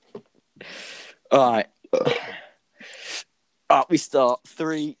All right. Up we start.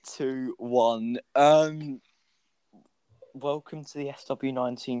 3, 2, 1. Welcome to the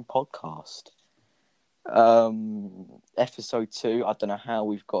SW19 Podcast. Episode 2. I don't know how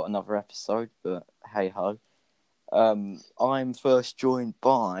we've got another episode, but hey ho. I'm first joined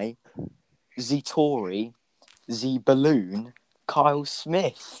by Z Tory, Z Balloon, Kyle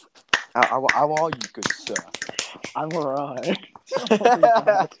Smith. How are you, good sir? I'm alright.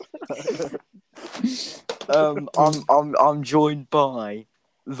 I'm joined by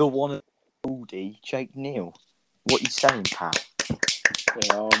the one and only Jake Neal. What you saying, Pat?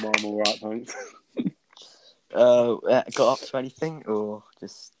 Yeah, I'm alright, thanks. Got up to anything or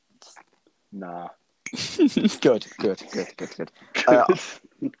just Nah. good.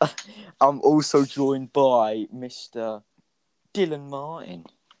 I'm also joined by Mr. Dylan Martin.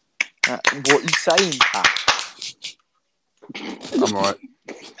 What you saying, Pat? I'm alright.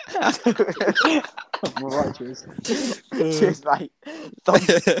 I'm alright, cheers. Cheers, mate.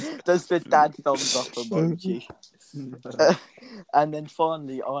 Does the dad thumbs up emoji? And then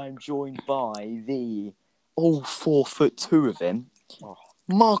finally, I'm joined by the all 4'2" of him,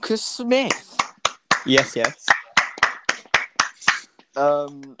 Marcus Smith. Yes. I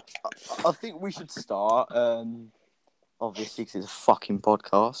think we should start. Obviously, because it's a fucking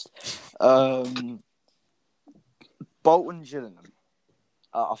podcast. Bolton Gillingham.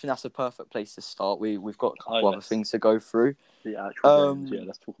 I think that's a perfect place to start. We've got a couple other things to go through. The actual games,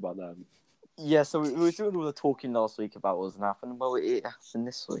 let's talk about them. Yeah, so we were doing all the talking last week about what wasn't happening. Well, it happened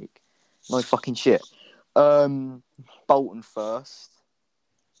this week. No fucking shit. Bolton first.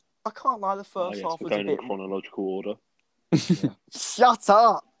 I can't lie, the first half was a bit... in chronological order. Shut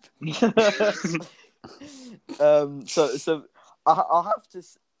up! So I have to...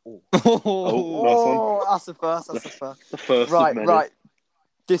 Nice one. That's the first. The first Right, of many. right.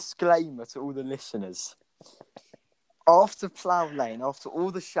 Disclaimer to all the listeners. After Plough Lane, after all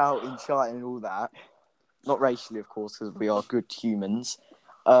the shouting, and all that, not racially, of course, because we are good humans.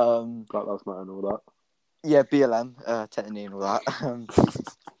 Black Lives Matter and all that. Yeah, BLM, technically and all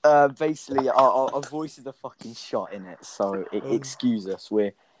that. Basically, our voices are fucking shot in it, so excuse us.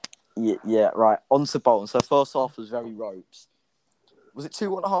 Yeah, right. On to Bolton. So first half was very ropes. Was it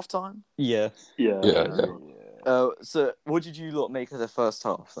 2-1 at half time? Yeah. So what did you lot make of the first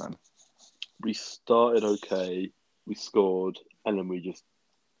half then? We started okay, we scored, and then we just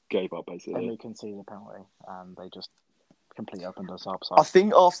gave up, basically. And we conceded a penalty, and they just completely opened us up. So I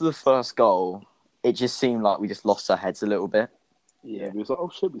think after the first goal, it just seemed like we just lost our heads a little bit. Yeah, we was like, oh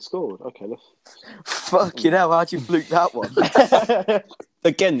shit, we scored. Okay, let's... Fucking hell, how'd you fluke that one?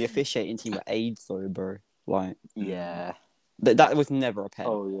 Again, the officiating team were AIDS though, bro. Like, yeah. That was never a pen.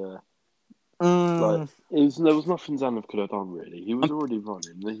 Oh, yeah. Like, there was nothing Zanev could have done, really. He was already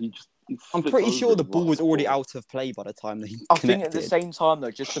running. I'm pretty sure the ball was already out of play by the time that he I connected. think at the same time,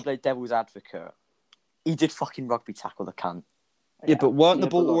 though, just to play devil's advocate, he did fucking rugby tackle the cunt. Yeah, but weren't the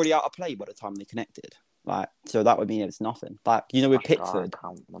ball already out of play by the time they connected? Like, so that would mean it's nothing. Like, you know, with Pickford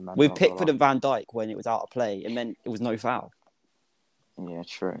and Van Dijk, when it was out of play, it meant it was no foul. Yeah,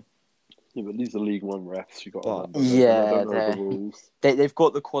 true. Yeah, but these are League One refs. You got to remember. Yeah, they don't know the rules. They've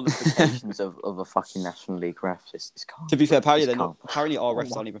got the qualifications of a fucking National League ref. It's calm. To be fair, apparently they're not. Apparently our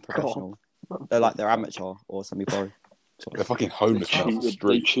refs aren't even professional. They're amateur or semi-pro. They're fucking homeless now on the They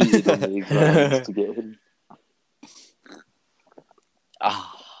street. cheated on the exams to get him.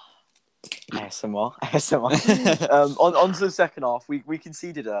 ASMR. On to the second half. We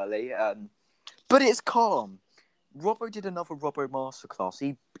conceded early, but it's calm. Robbo did another Robbo masterclass.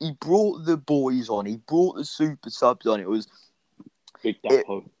 He brought the boys on. He brought the super subs on. It was Big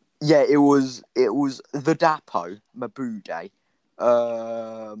Dapo. it was the Dapo Mabude.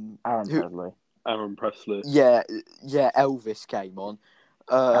 Aaron Presley. Yeah, Elvis came on.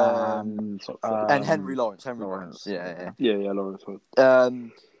 And Henry Lawrence. Yeah, Lawrence.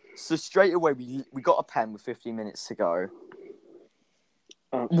 So straight away we got a pen with 15 minutes to go.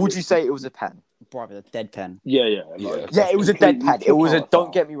 Would you say it was a pen? Brother, a dead pen. Yeah, it was a dead pen. It was a.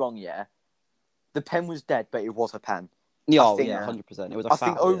 Don't get me wrong. Yeah, the pen was dead, but it was a pen. Yeah, 100%. It was a foul. I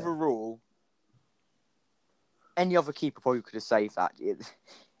think overall, any other keeper probably could have saved that.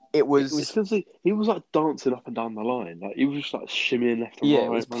 It was because he was like dancing up and down the line. Like he was just like shimmying left and right. Yeah,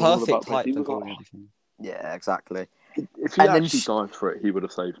 it was perfect height for goal. Yeah, exactly. If he actually dived for it, he would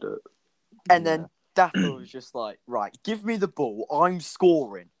have saved it. And then Dapper was just like, right, give me the ball. I'm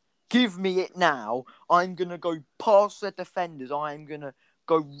scoring. Give me it now. I'm gonna go past the defenders. I'm gonna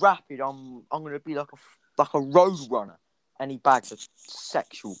go rapid. I'm gonna be like a road runner. And he bags a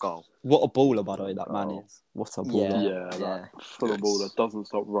sexual goal. What a baller, by the way, that man is. What a baller. Yeah. Full of baller. Doesn't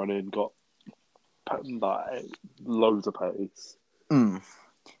stop running. Got like loads of pace.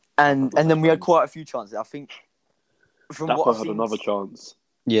 And then we had quite a few chances. I think from what Dapper I've had seen, another chance.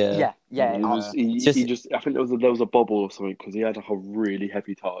 yeah. He just I think there was a bobble or something because he had like a really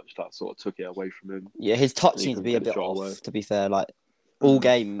heavy touch that sort of took it away from him. Yeah, his touch He seems to couldn't be a get the bit shot off. away. To be fair, like all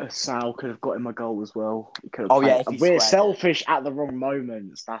game. Sal could have got him a goal as well. He could have Oh, yeah, played- if he We're squared it. selfish at the wrong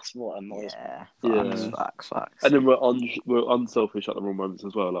moments. That's what annoys me. Facts. And then we're unselfish at the wrong moments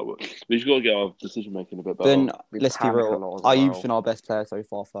as well. Like we just got to get our decision making a bit better. Then We let's be panic a real. lot as Ayub's well. been our best player so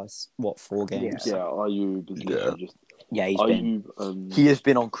far. First, 4 games? Yeah, Ayub is literally just Yeah, he's been. Ayub. He has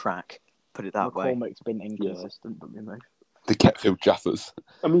been on crack. Put it that way. McCormick's been inconsistent, but you know. The Ketfield Jaffers.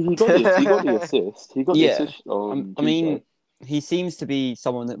 I mean, he got the assist. He got the Yeah. assist on I mean, Tuesday. he seems to be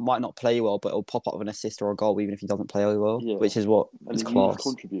someone that might not play well, but he'll pop up with an assist or a goal even if he doesn't play well, Yeah. which is what And is he's class.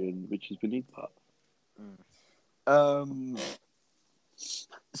 contributing, which is beneath that.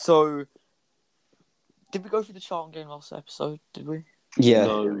 So, did we go through the Charlton game last episode? Did we? Yeah,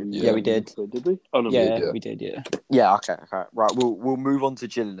 No, we did. Did we? Oh no, we Yeah, did. we did. Yeah. Yeah. Okay. Right. We'll move on to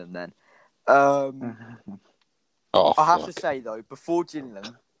Gillingham then. Oh, I have fuck. to say though, before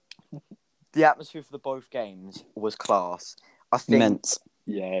Gillingham, the atmosphere for both games was class. I think. Immense.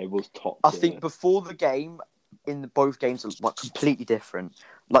 Yeah, it was top. I think before the game, both games are like completely different.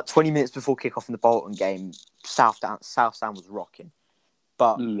 Like 20 minutes before kickoff in the Bolton game, South Sound was rocking,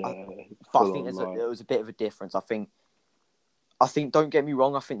 but I think there was a bit of a difference. I think don't get me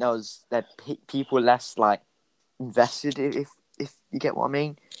wrong. I think people were less like invested if you get what I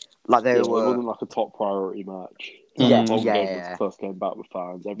mean. Like it wasn't like a top priority match. Yeah, The whole game was yeah. the first game back with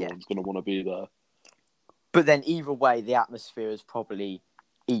fans. Everyone's going to want to be there. But then either way, the atmosphere is probably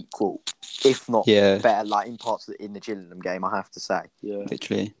equal, if not Yeah. better. Like in parts in the Gillingham game, I have to say. Yeah.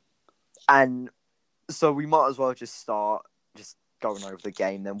 Literally. And so we might as well just start going over the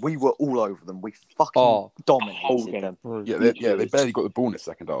game. Then we were all over them. We fucking dominated them. Yeah, they barely got the ball in the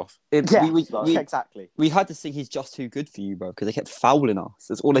second half. Exactly. We had to sing "He's Just Too Good for You," bro, because they kept fouling us.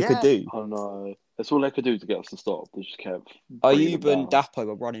 That's all they could do. Oh no, that's all they could do to get us to stop. They just kept. Ayub and Dapo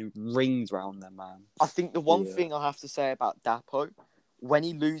were running rings round them, man. I think the one thing I have to say about Dapo, when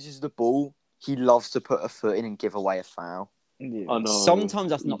he loses the ball, he loves to put a foot in and give away a foul. I know.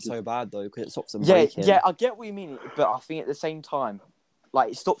 Sometimes that's not so bad though, because it stops them breaking. Yeah, I get what you mean, but I think at the same time, like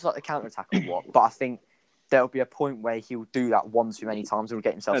it stops like the counter attack or what. But I think there'll be a point where he'll do that one too many times and he'll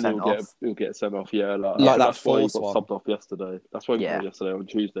get himself sent off. He'll get sent off. Yeah, like that's that why he got one. subbed off yesterday. That's why he got yesterday on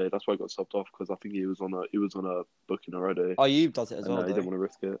Tuesday. That's why he got subbed off because I think he was on a booking already. Ayub does it as well. He didn't want to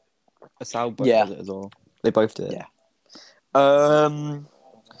risk it. Asal does it as well. They both do it. Yeah.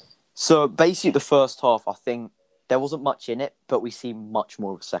 So basically, the first half, I think there wasn't much in it, but we see much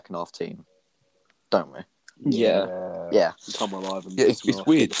more of a second half team, don't we? Yeah. Come alive. And It's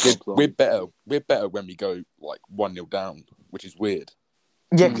weird. We're better when we go like 1-0 down, which is weird.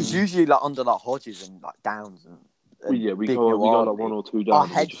 Yeah, because usually like under like Hodges and like Downs and we Big go Noir, like 1 or 2 our down and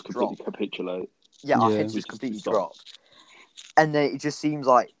we heads just completely drop. capitulate. our heads just completely drop. And then it just seems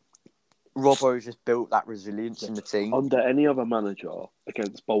like Robbo just built that resilience in the team. Under any other manager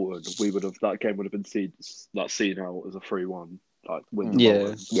against Bolton, that game would have been seen out as a 3-1. Like win.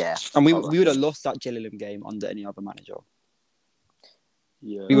 Yeah. And we would have lost that Gillingham game under any other manager.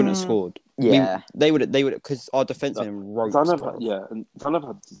 Yeah. We wouldn't have scored. Yeah. They would because our defensemen wrote. And Zanev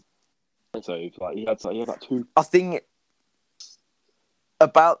had so like he had like 2. I think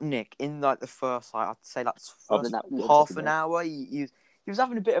about Nick in like the first, like, I'd say like first half an hour, he was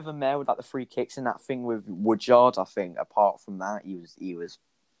having a bit of a mare with like the free kicks and that thing with Woodyard. I think apart from that, he was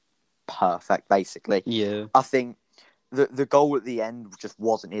perfect basically. Yeah. I think the goal at the end just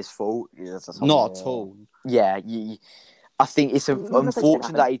wasn't his fault. Not at all. Yeah. I think it's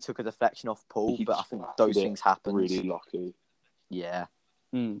unfortunate that he took a deflection off Paul, but I think those things happen. Really lucky. Yeah.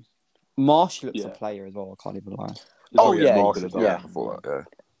 Marsh looks a player as well. I can't even lie. Oh yeah. Before that,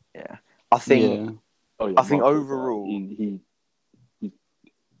 yeah. I think. Yeah. I think overall.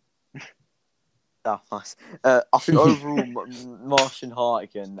 Oh, nice. I think overall, Marsh and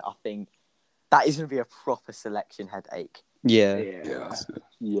Hartigan, I think that is going to be a proper selection headache. Yeah.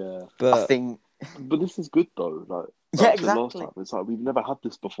 Yeah. But I think. But this is good though. Exactly. Last time, it's like we've never had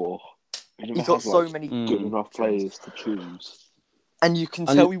this before. He's got so many good enough players to choose. And you can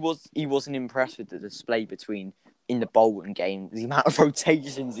tell he wasn't impressed with the display between in the Bolton game, the amount of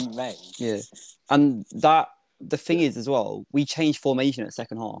rotations he made. Yeah, and the thing is as well, we changed formation at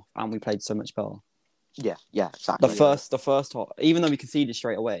second half and we played so much better. Yeah, exactly. The first half, even though we conceded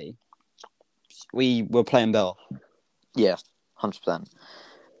straight away, we were playing better. Yeah, 100%.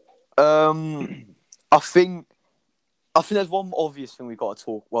 I think I think there's one obvious thing we got to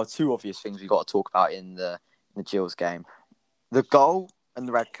talk. Well, two obvious things we got to talk about in the Gills game: the goal and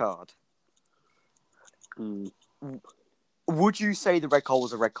the red card. Would you say the red card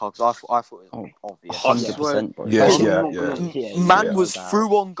was a red card? Because I thought it was obvious. 100%, bro. Yeah. Man was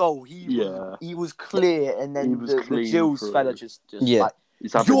through on goal. He was clear, and then the Gills fella just like,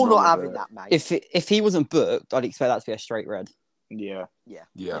 you're not having that, mate. If he wasn't booked, I'd expect that to be a straight red. Yeah, I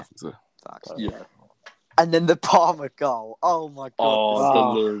think so. Yeah. And then the Palmer goal. Oh my god.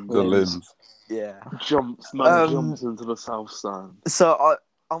 Oh, The limbs. Yeah. Jumps into the south stand. So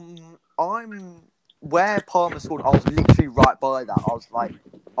I'm where Palmer scored. I was literally right by that. I was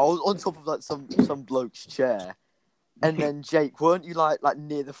on top of like some bloke's chair, and then Jake, weren't you like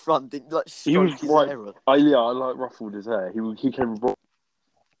near the front? Didn't you He was his right. hair? I like ruffled his hair. He came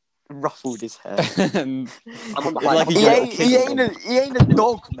Ruffled his hair. Like he ain't a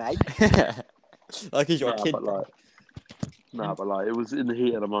dog, mate. Like he's your kid. But it was in the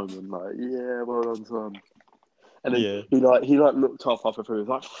heat of the moment. Like, yeah, well done, son. And then he looked up after through. He was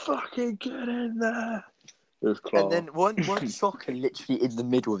like, "Fucking get in there!" It was class. And then one shocker literally in the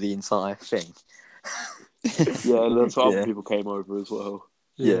middle of the entire thing. Yeah, and then some other people came over as well.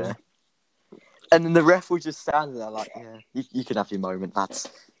 Yeah. And then the ref was just standing there like, yeah, you can have your moment, lads.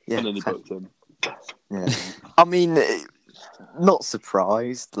 Yeah. And then he booked him. Yeah. I mean, not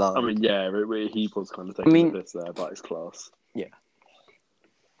surprised. Like, I mean, yeah, he was kind of taking the piss there, but it's class. Yeah.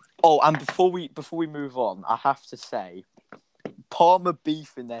 Oh, and before we move on, I have to say, Palmer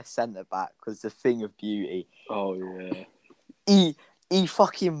beefing their centre back was the thing of beauty. Oh yeah. He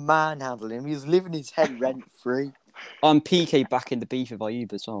fucking manhandled him. He was living his head rent free. PK back in the beef with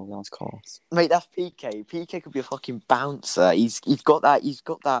Ayub as well. That's class. Mate, that's PK. PK could be a fucking bouncer. He's got that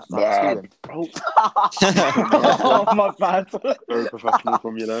to him. Oh, my bad. Very professional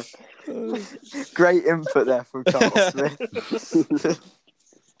from you there. Great input there from Carl Smith.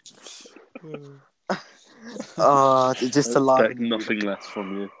 Just to lie. Expect nothing less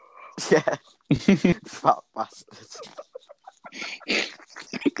from you. Yeah. Fat bastard.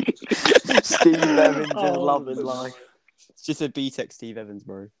 Steve Evans is loving life. It's just a B-Tech Steve Evans,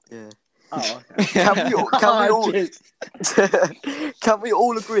 bro. Yeah. Oh, okay. Can we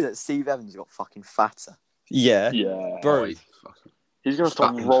all agree that Steve Evans got fucking fatter? Yeah. Yeah. Bro. He's going to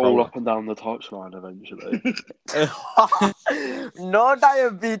start roll up and down the touchline eventually. No,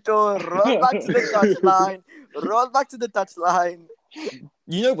 Diabito. Roll back to the touchline. Roll back to the touchline.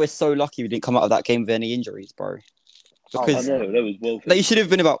 You know we're so lucky we didn't come out of that game with any injuries, bro. Because I know, that was well. they should have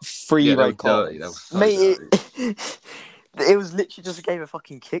been about 3 red cards. So mate, it was literally just a game of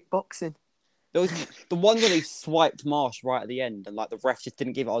fucking kickboxing. There was the one where they swiped Marsh right at the end, and like the ref just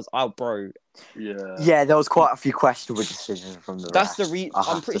didn't give it. I was out, bro. Yeah. Yeah, there was quite a few questionable decisions from the That's ref, the reason. I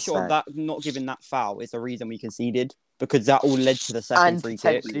have I'm pretty to sure say. that not giving that foul is the reason we conceded, because that all led to the second And free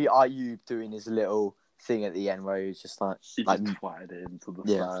kick. potentially Ayub doing his little thing at the end where he was just like, He just twatted it into the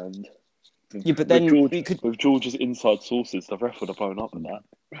stand. Yeah, but then with George's inside sources, the ref would have blown up with that.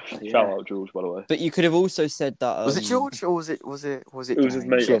 Yeah. Shout out George, by the way. But you could have also said that. was it George or was it? It was his James?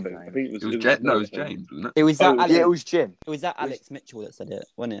 mate. Jim? I think it was. It was James, wasn't it? It was that. Yeah, it was Jim. It was that Alex Mitchell that said it,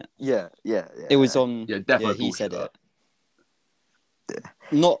 wasn't it? Yeah. It was on. Yeah, definitely. he said it. Yeah.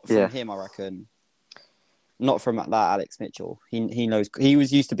 Not from him, I reckon. Not from that Alex Mitchell. He knows. He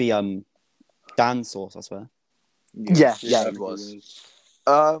was used to be Dan's source, I swear. Yeah, it was.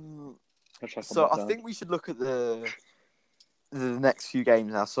 So I think we should look at the next few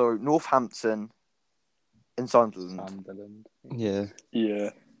games now. So Northampton and Sunderland. Yeah.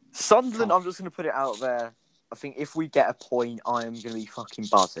 Sunderland, I'm just going to put it out there. I think if we get a point, I am going to be fucking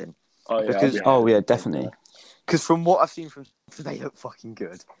buzzing. Yeah, definitely. Because from what I've seen from they look fucking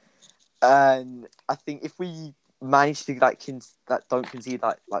good. And I think if we manage to don't concede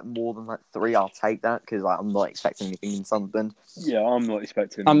like more than 3, I'll take that, because I'm not expecting anything in Sunderland. Yeah, I'm not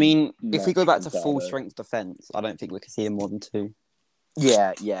expecting. I mean, if we go back to full strength defence, I don't think we can see him more than 2.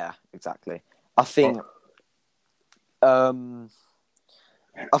 Yeah, exactly. I think. I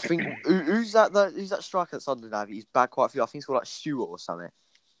think who's that striker at Sunderland? He's back quite a few. I think he's called like Stewart or something.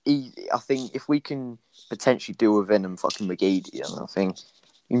 I think if we can potentially deal with him and fucking McGeady, I think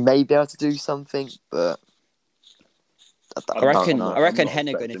we may be able to do something, but. I reckon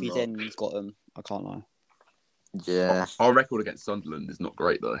Hennigan, if he's in, he's got him. I can't lie. Yeah. Our record against Sunderland is not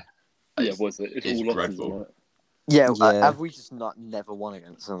great though. Yeah, was it? It's all dreadful. Yeah, have we just never won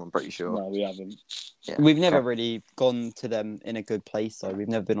against them? I'm pretty sure. No, we haven't. Yeah. We've never really gone to them in a good place, though. We've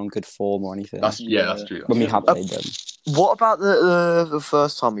never been on good form or anything. That's true. When we have played them. What about the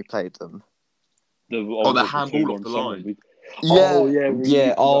first time we played them? The handball off the line.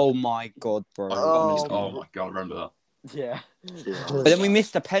 Yeah. Oh my god, bro. Oh my god, I remember that. Yeah. But then we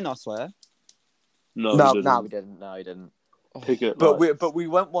missed a pen, I swear. No, No, we didn't. we didn't. No, we didn't. Pickett, But we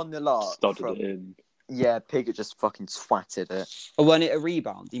went 1-0 up. studded it in. Yeah, Pickett just fucking swatted it. Or wasn't it a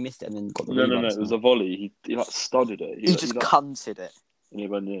rebound? He missed it and then got the rebound. No. It was a volley. He like studded it. He just cunted it. And it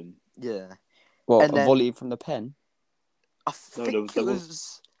went in. Yeah. What, and a then- volley from the pen? I think it there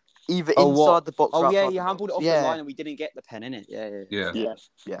was either Oh, inside what? the box. Oh, or yeah, outside he the handballed it box. off Yeah. the line and we didn't get the pen, innit? Yeah.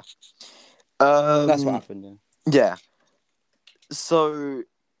 Yeah. That's what happened, Yeah. So,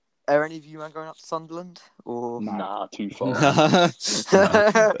 are any of you man going up to Sunderland? Or... Nah, too far. yeah.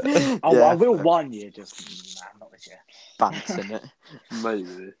 I will 1 year, just not this year. Fancy it.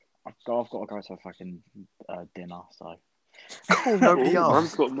 Maybe. I've got to go to a fucking dinner, so Cool, nobody Man's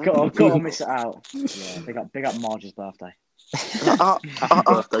asked. got got to miss it out. Yeah, big up Marge's birthday. Happy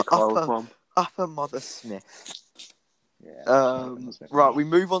birthday, Kyle's mum. Upper Mother Smith. Yeah. Right, we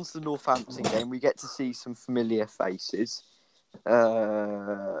move on to the Northampton game. We get to see some familiar faces.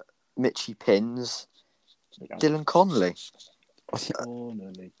 Mitchy Pins, Dylan Connolly.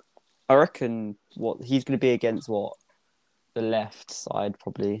 I reckon he's going to be against the left side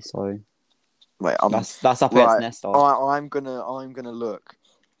probably. So Wait, that's up against Nesta. I'm gonna look.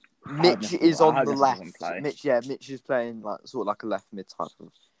 Mitch is on the left. Mitch is playing like a left mid type of.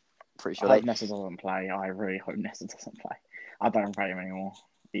 Pretty sure. I hope Nesta doesn't play. I really hope Nesta doesn't play. I don't play him anymore.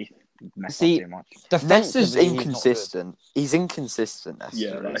 He messed up too much. Nesta's inconsistent. He's inconsistent. Nesta.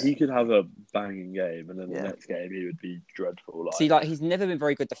 Yeah, like, he could have a banging game, and then the next game he would be dreadful. He's never been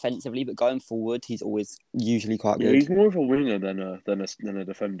very good defensively, but going forward, he's always usually quite good. He's more of a winger than a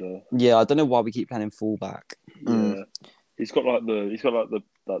defender. Yeah, I don't know why we keep playing him fullback. Yeah, he's got the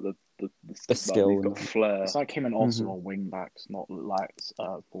skill. He's got flair. It's like him and Osu are wing backs, not like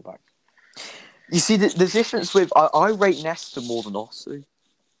fullbacks. You see, the difference with I rate Nesta more than Osu.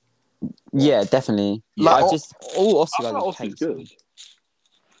 Yeah, definitely. Like, all I Osu thought has Osu's pace. good.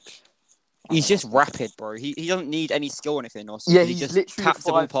 He's just rapid, bro. He doesn't need any skill or anything. Osu. Yeah, he he's just literally taps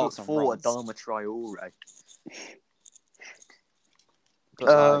the ball 5'4" past and runs. Adama Traore.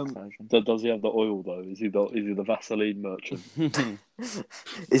 Does he have the oil though? Is he the Vaseline merchant?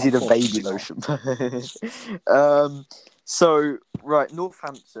 Is he the baby lotion? So right,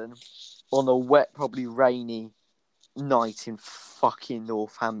 Northampton on a wet, probably rainy night in fucking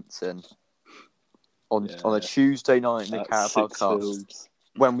Northampton on a Tuesday night in the Carabao Cup,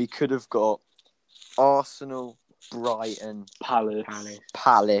 when we could have got Arsenal, Brighton,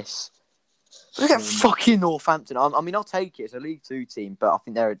 Palace. Look at fucking Northampton. I mean, I'll take it. It's a League Two team, but I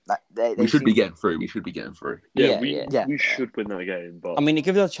think we should be getting through. We should be getting through. We should win that game. But I mean, it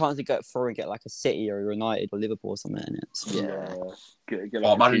gives us a chance to get through and get like a City or a United or Liverpool or something in it. So.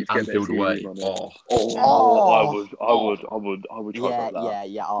 Imagine Anfield away. I would try like that.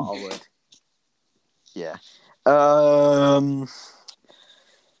 Yeah, I would. Yeah.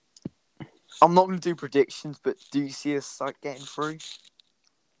 I'm not going to do predictions, but do you see us getting through?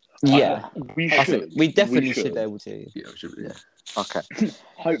 Yeah, we should. We definitely should be able to. Yeah, we should be. Yeah. Okay.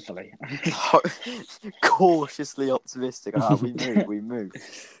 Hopefully. Cautiously optimistic. We move.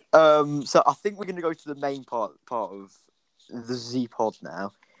 So I think we're going to go to the main part of the Z Pod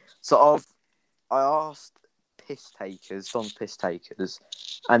now. So I asked Piss Takers,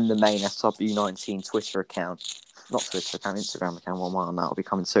 and the main SW19 Twitter account, not Twitter account, Instagram account. Well, that'll be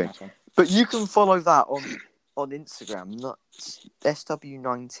coming soon. Okay. But you can follow that on Instagram, not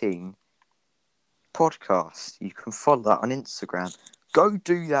SW19 Podcast. You can follow that on Instagram. Go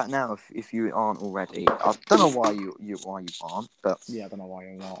do that now if you aren't already. I don't know why you aren't, but Yeah, I don't know why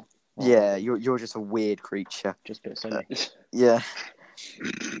you're not. yeah, you're just a weird creature. Just a bit silly. Yeah.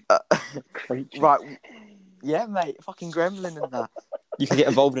 Creature. Right. Yeah, mate. Fucking gremlin and that. You can get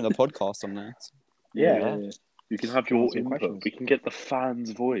involved in a podcast on that. Yeah. You can have your Answer input. questions. We can get the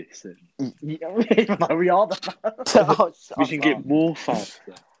fans' voice in. Even though we are the We can get more fans.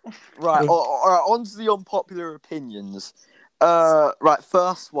 Right. All right. On to the unpopular opinions. Right.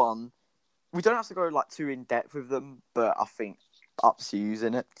 First one. We don't have to go too in depth with them, but I think up to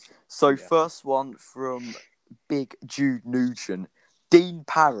using it. So first one from Big Jude Nugent. Dean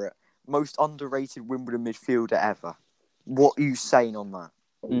Parrott, most underrated Wimbledon midfielder ever. What are you saying on that?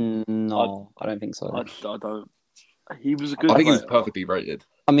 No, I don't think so. I don't. He was a good. I think he was player. perfectly rated.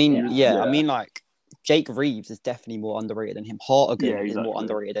 I mean, Yeah. I mean, Jake Reeves is definitely more underrated than him. Hartigan is more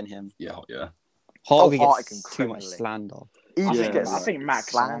underrated than him. Yeah. Hartigan Hartigan gets too criminally. much slander. He Yeah. just gets I think Max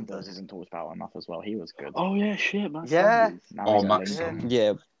slandered. Sanders isn't talked about enough as well. He was good. Oh yeah, shit, man. Yeah. Now he's Max. a Lincoln.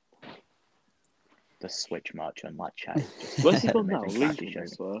 Yeah, The switch merchant like Che. Where's he gone now? Everything Lincoln, flashy I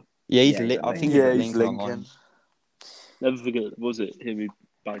shows. swear. yeah, he's Yeah, lit. he's I think Yeah, he's he's Lincoln. Lincoln. Never forget. Was it him who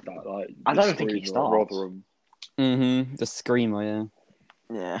bagged that? I don't think he screen at starts. Rotherham? The screamer, yeah.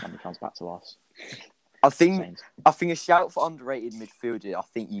 Yeah. When he comes back to us. I think Saints. a shout for underrated midfielder. I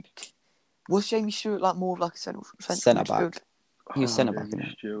think you was Jamie Stewart like more of like a centre Centre midfield? back. He was centre back, isn't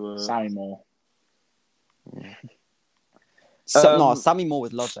it? Sammy Moore. No, Sammy Moore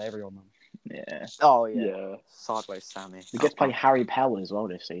was loved by everyone, man. Yeah. Oh yeah. Yeah. Sideways Sammy. We get to play Harry Pell as well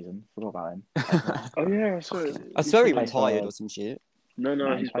this season. Forgot about him. Oh yeah, I saw. I swear he plays retired for- or some shit. No,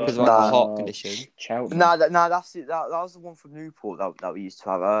 No, he's plays Because back. of like a Nah. heart condition. Cheltenham. No, that's it. That was the one from Newport that we used to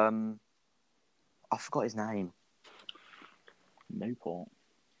have. I forgot his name. Newport.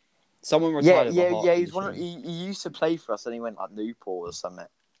 Someone retired with a heart Yeah. He's condition. he used to play for us, and he went like Newport or something.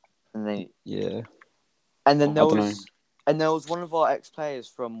 And then Yeah. and then I there don't was there was one of our ex players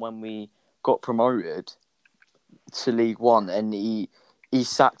from when we got promoted to League One, and he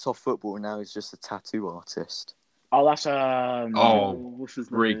sacked off football, and now he's just a tattoo artist. Oh, that's What's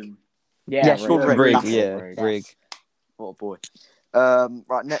his Rig. name? Yeah, sure, Rig. Rig, That's yeah, it. Rig. What a boy.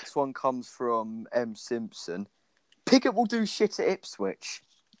 Right, next one comes from M. Simpson. Pickett will do shit at Ipswich.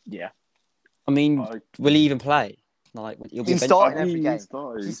 Yeah. I mean, will he even play? Like, he'll be He's a bench starting player? every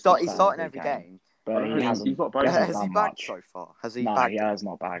game. He's starting every game. But he hasn't. He's not bagged. Has he done bagged much. so far? Has he No, bagged? he has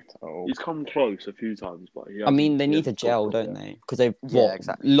not bagged at all. He's come close a few times, but he I mean, they hasn't- need to hasn't gel, got don't there. they? Because they've Yeah,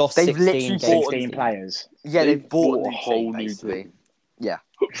 exactly. lost They've 16 literally games. bought 16 players. Yeah, they've bought a new a whole team, new basically. team. Yeah.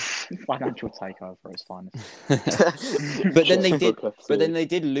 Financial takeover is fine. But then they did. Checkbook But then FC. they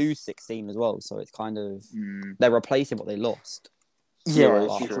did lose 16 as well. So it's kind of they're replacing what they lost. Yeah,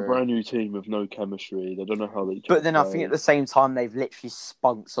 it's a true. brand new team with no chemistry. They don't know how they. But then I think at the same time they've literally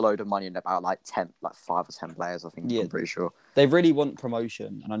spunked a load of money in about like 5 or 10 players. I think Yeah. I'm pretty sure. They really want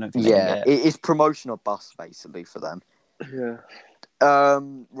promotion, and I don't think Yeah, they it is promotion or bust basically for them. Yeah.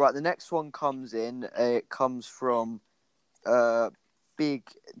 Right, the next one comes in. It comes from Big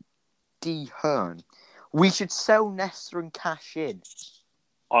D Hearn. We should sell Nesta and cash in.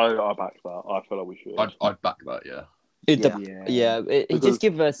 I back that. I feel like we should. I'd back that. Yeah. It Because just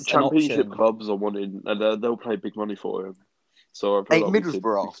give us an Championship option. clubs are wanting, and they'll pay big money for him. So I feel Hey, like we could-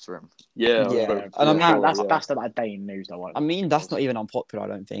 Middlesbrough after him. Yeah, Yeah. very- And I mean, sure, that's yeah. that's the like Dane news though. I mean, that's not even unpopular. I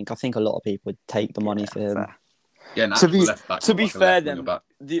don't think. I think a lot of people would take the money for him. Fair. Yeah. An To be- actual left back to or be like a fair left then, winger back.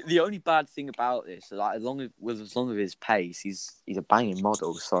 The only bad thing about this is like as long as his pace, he's a banging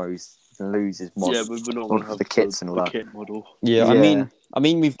model, so he's gonna lose his model. Yeah, but we're not model going to for have the kits and all the that. kit model. Yeah, Yeah. I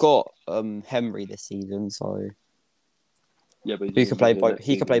mean, we've got Henry this season, so Yeah, but he could play both.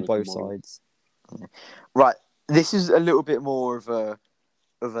 He could play both sides. Right, this is a little bit more of a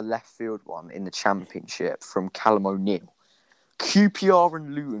left field one in the Championship from Callum O'Neill. QPR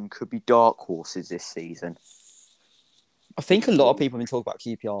and Luton could be dark horses this season. I think a lot of people have been talking about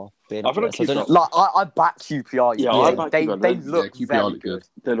QPR being I up feel there. like So I don't QPR know. Like I back QPR. Yeah, I back they QPR. they Yeah, look QPR very look good. good.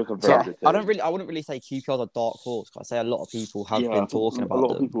 They look a very Yeah, good team. I wouldn't really say QPR's a dark horse. 'Cause I say a lot of people have Yeah, been talking a about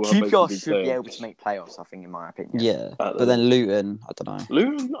lot of them. people have QPR basically should be said- able to make playoffs, I think, in my opinion. Yeah, At but then Luton, I don't know.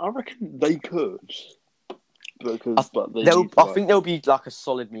 Luton, I reckon they could. Because, but they They'll, need I to, think they'll be like a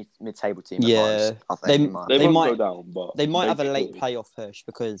solid mid-table team. Yeah, at most, I think, they- in my they they won't might- go down, but They might have a late could. playoff push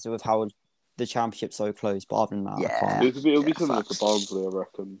because of how the championship's so close. But other than that, I Yeah. can't. It'll be Yeah, similar facts. to Barnsley, I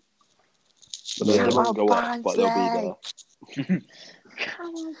reckon. But Yeah. they won't go Come up, on, but they'll be there.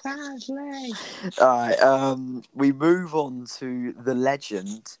 Come on, Barnsley. All right, we move on to the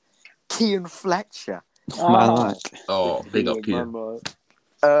legend, Kean Fletcher. Man, like, Oh, big up here. Man,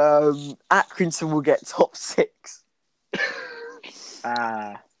 Accrington will get top 6.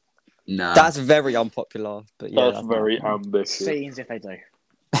 Nah. that's very unpopular. But yeah, that's very ambitious. Scenes if they do.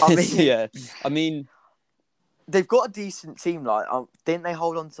 I mean, yeah. I mean, they've got a decent team. Like, didn't they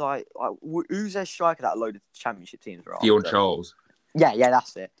hold on to like who's their striker that loaded Championship teams? Right. Dion Charles. Yeah,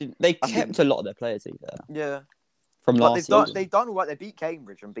 that's it. they I kept think- a lot of their players either Yeah. from But last they've season. done all right. They beat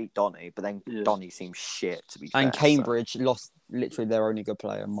Cambridge and beat Donny, but then Yeah. Donny seems shit to be fair. And so- Cambridge lost literally their only good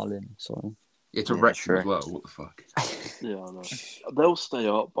player, Mullin. So Yeah, to Yeah, Wrexham true. as well. What the fuck? Yeah, I know. They'll stay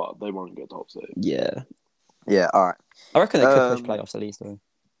up, but they won't get top 6. yeah, Yeah, all right. I reckon they could push Um, playoffs at least though.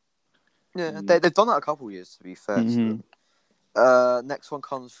 Yeah, Mm. they've done that a couple of years to be fair. to Mhm. them. Next one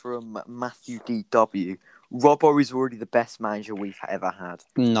comes from Matthew DW. Robbo is already the best manager we've ever had.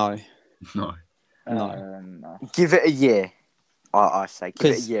 No, No. No. Give it a year. I say give it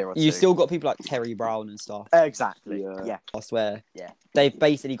a because year or two. you still got people like Terry Brown and stuff. Exactly. Yeah. Yeah. I swear. Yeah. They've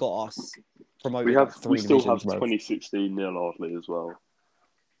basically got us promoted. We like 3 still have divisions, bro. 2016 Neil Ardley as well.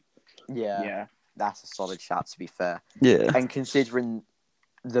 Yeah. Yeah. That's a solid shout to be fair. Yeah. And considering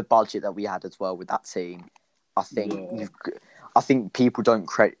the budget that we had as well with that team, I think Yeah. I think people don't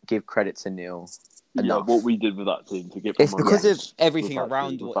give credit to Neil enough. what we did with that team to get It's promoted. because of everything with that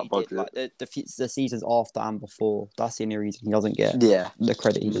around team, with what he that did, like the seasons after and before. That's the only reason he doesn't get the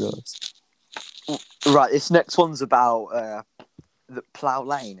credit he deserves. Right, this next one's about the Plough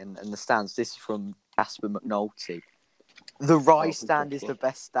Lane and the stands. This is from Casper McNulty. The Rye stand is the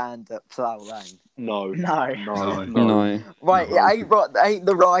best stand at Plough Lane. No. Right, it ain't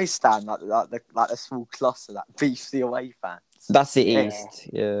the Rye stand like the small cluster that beefs the away fans. That's the East,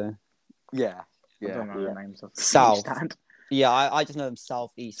 yeah. Yeah. I don't know the names of the South. stand. Yeah, I just know them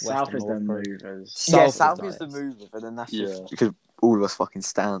South, East, West, South and is the North. movers. South is the mover, but then that's just because all of us fucking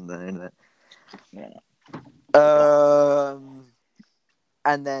stand there, isn't it? Yeah.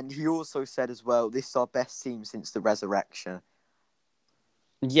 And then he also said as well, this is our best team since the resurrection.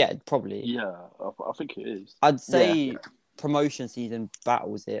 Yeah, probably. Yeah, I think it is. I'd say promotion season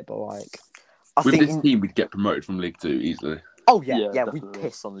battles it, but like... With this team, we'd get promoted from League 2 easily. Oh, yeah, we'd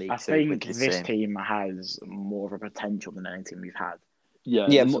piss on League 2. I think this team has more of a potential than any team we've had. Yeah,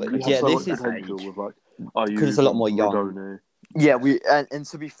 this is potential with like because it's a lot more young. Rodoni. Yeah, and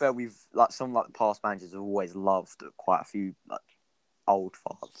to be fair, we've like some like the past managers have always loved quite a few like old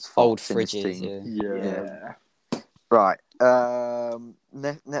fridges. Yeah. Right.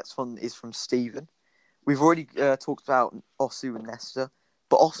 Next one is from Stephen. We've already talked about Osu and Nesta,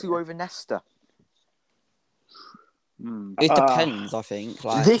 but Osu over Nesta. It depends, I think.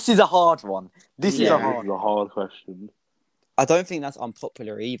 Like, this is a hard one. This is a hard question. I don't think that's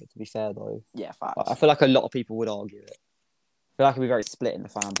unpopular either, to be fair, though. Yeah, facts. I feel like a lot of people would argue it. I feel like it'd be very split in the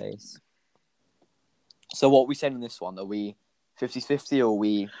fan base. So what are we saying on this one? Are we 50-50 or are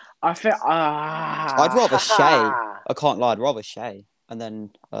we... I feel... I'd rather Shea. I can't lie, I'd rather Shea. And then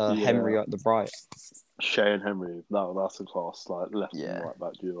Henry at the right. Shea and Henry, that's a class, like left and right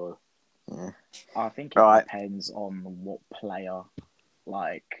back duo. Yeah. I think it depends on what player.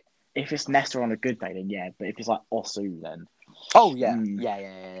 Like, if it's Nesta on a good day, then yeah. But if it's like Osu, then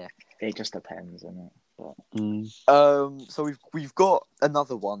yeah. It just depends, isn't it? But... So we've got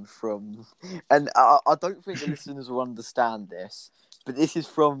another one from, and I don't think the listeners will understand this, but this is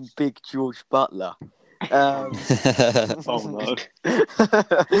from Big George Butler. Oh no!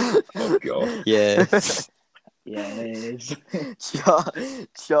 Oh god! Yeah. Yeah, it is.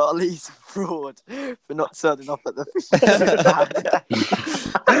 Charlie's a fraud for not turning up at the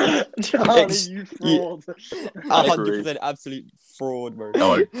Charlie, you fraud. 100% absolute fraud, bro.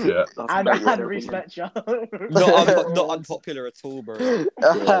 Oh, yeah. And Henry Fletcher. Not unpopular at all, bro.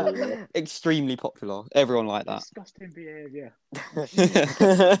 Extremely popular. Everyone like that. Disgusting behaviour.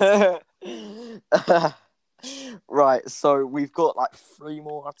 Right, so we've got like 3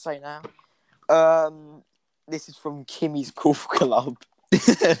 more, I'd say now. This is from Kimmy's Golf Club.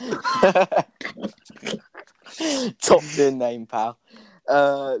 Top tier name, pal.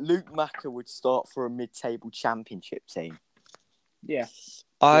 Luke Macker would start for a mid-table championship team. Yeah.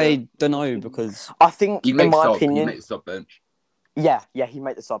 I don't know, because... I think, in my opinion... He made the sub bench. Yeah, he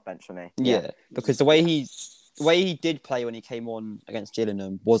made the sub bench for me. Yeah, because the way he did play when he came on against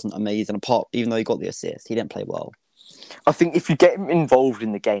Gillingham wasn't amazing. Even though he got the assist, he didn't play well. I think if you get him involved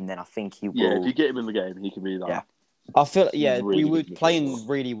in the game, then I think he will. Yeah, if you get him in the game, he can be like. Yeah. I feel really we were good playing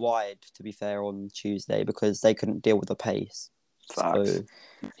really wide, to be fair, on Tuesday because they couldn't deal with the pace. Facts. So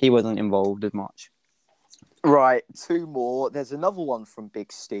he wasn't involved as much. Right, 2 more. There's another one from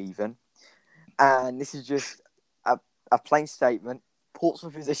Big Stephen, and this is just a plain statement.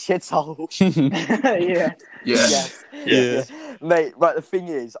 Portsmouth is a shithole. Yeah. Mate, right, the thing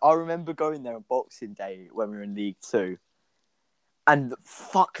is, I remember going there on Boxing Day when we were in League 2. And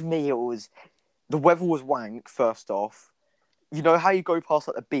fuck me, the weather was wank, first off. You know how you go past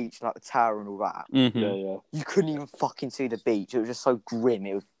like the beach, like the tower and all that? Mm-hmm. Yeah. You couldn't even fucking see the beach. It was just so grim.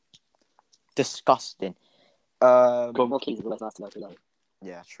 It was disgusting. Yeah,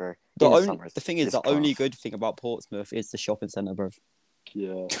 true. The thing is, the only good thing about Portsmouth is the shopping centre, bro.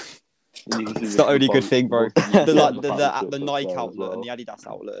 Yeah. It's the only good thing, bro. The Nike outlet and the Adidas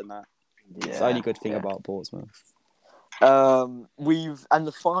outlet and that. Yeah, it's the only good thing about Portsmouth. And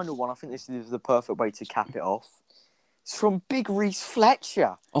the final one, I think this is the perfect way to cap it off. It's from Big Reese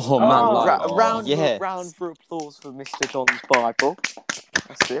Fletcher. Oh man, round for applause for Mr. Don's Bible.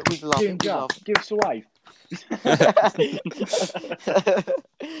 That's it. We love it. Give us a wave.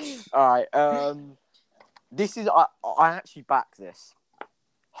 All right. This is I actually back this.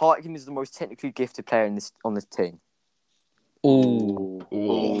 Hartigan is the most technically gifted player on this team. Ooh.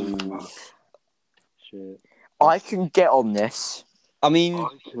 Shit. I can get on this. I mean,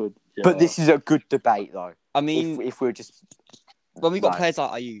 but this is a good debate, though. I mean, if we're just when we got players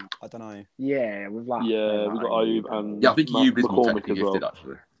like Ayub, I don't know. Yeah, we've got Ayub and I think Ayub is more McCormick technically as well. gifted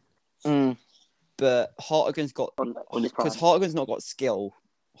actually. but Hartigan's got because Hartigan's not got skill.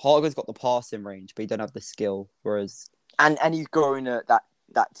 Hartigan's got the passing range, but he don't have the skill. Whereas and he's growing at that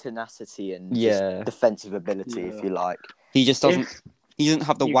tenacity and just defensive ability, if you like. He just doesn't. He doesn't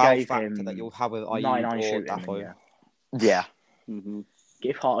have the wow factor that you'll have with Ayew or Dapo. Yeah. Mm-hmm.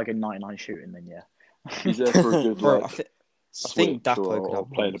 Give Hartigan 99 shooting, then he's there for a good Bro, I think Dapo could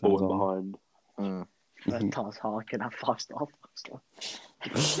have playing the ball behind. Hartigan have 5-star.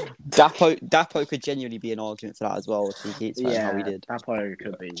 Dapo could genuinely be an argument for that as well. If he keeps playing how he did. Dapo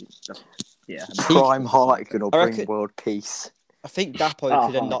could be. Prime Hartigan or bring world peace. I think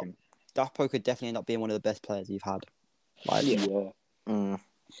Dapo could definitely end up being one of the best players you've had. Like,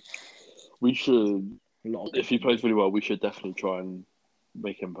 We should. If he plays really well, we should definitely try and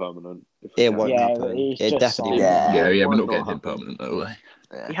make him permanent. It won't happen. It definitely won't. Yeah, we're not getting him permanent, no way.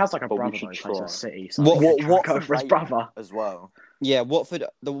 Yeah. He has like a brother who plays at City. So what go for his brother as well? Yeah, Watford.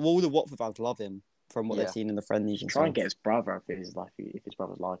 All the Watford fans love him from what they've seen in the friendlies. Try and get his brother if his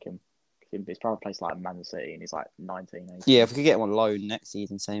brothers like him. His brother plays like Man City and he's like 19. 18. Yeah, if we could get him on loan next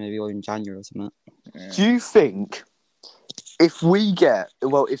season, say maybe or in January or something. Yeah. Do you think if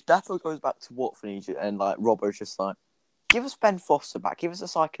Dapo goes back to Watford and like Robbo's just like, give us Ben Foster back, give us a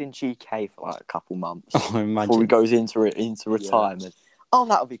cycle in GK for like a couple months before he goes into retirement. Oh,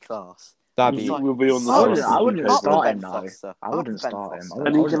 that would be class. That'd be. We'll be on the. I wouldn't start him though. I wouldn't start him.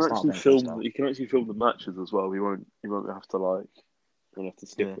 And he can actually film. He can actually film the matches as well. He won't have to like. We'll have to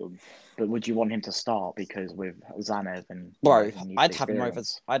skip them. But would you want him to start because with Zanev and bro, I'd have him over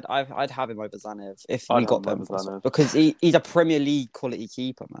Zanev if we got Ben Foster because he's a Premier League quality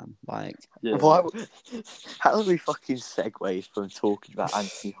keeper, man. Like, how do we fucking segue from talking about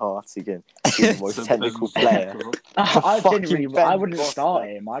Anthony Hartigan to the most technical player? I wouldn't start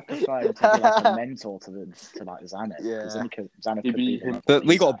him. I'd prefer him to be like a mentor to like Zanev. Yeah, Zanev could be him. But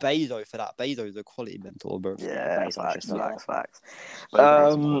we got Bezo for that. Bezo's a quality mentor, bro. Yeah, facts.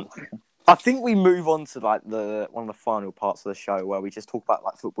 I think we move on to like one of the final parts of the show where we just talk about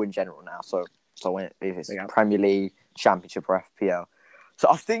like football in general now. So if it's Premier League, Championship, or FPL. So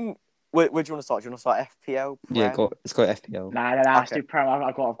I think where do you want to start? Do you want to start FPL? Yeah, let's go FPL. Nah. Let's do Prem.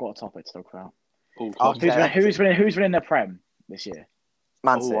 I've got a topic to talk about. Who's winning the Prem this year?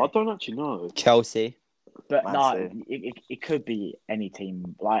 Man City. I don't actually know. Chelsea. But it could be any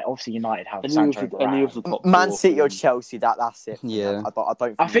team. Like obviously United have any of the top Man City or Chelsea. That's it. Yeah, I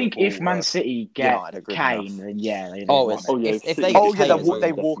don't. I think if Man City get Kane, then they if they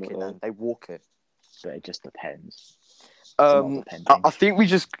walk it. Then they walk it. But it just depends. I think we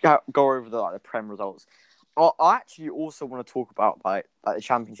just go over the Prem results. I actually also want to talk about like the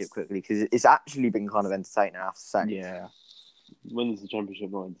Championship quickly because it's actually been kind of entertaining. I have to say. Yeah. When is the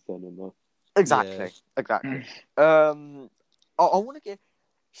Championship not entertaining though? Exactly. I want to give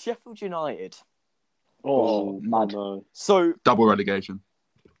Sheffield United. Mad. No. So double relegation.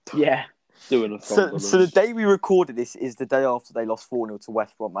 Yeah. Doing a so the day we recorded this is the day after they lost 4-0 to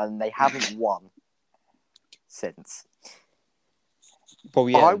West Brom and they haven't won since. Well,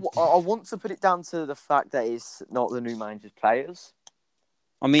 yeah. I want to put it down to the fact that it's not the new manager's players.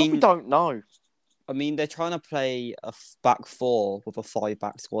 I mean, we don't know. I mean, they're trying to play a back four with a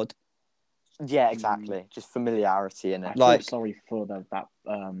 5-back squad. Yeah, exactly. Just familiarity in it. I feel sorry for that.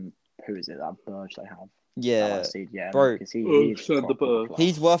 Who is it? That Burge they have. Yeah, bro.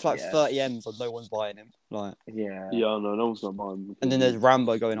 He's worth like 30 M's, and no one's buying him. Like, yeah, no one's gonna buy him. And then there's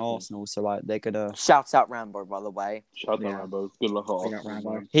Rambo going Arsenal, so like they're gonna shout out Rambo, by the way. Shout out Rambo. Good luck,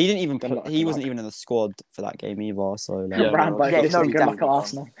 Arsenal. He didn't even he wasn't even in the squad for that game either. So like, Rambo. Good luck,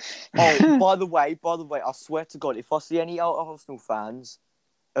 Arsenal. Oh, by the way, I swear to God, if I see any Arsenal fans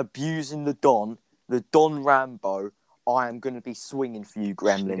abusing the Don Rambo, I am going to be swinging for you,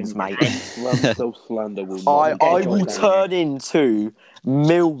 gremlins, mate. Self-slander I will turn into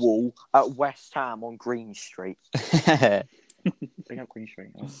Millwall at West Ham on Green Street. Bring up Green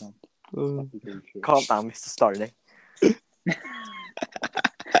Street. Calm down, Mr. Stoney.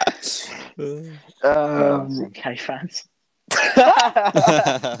 Okay, fans.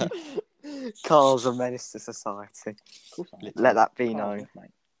 Carl's a menace to society. Let that be known.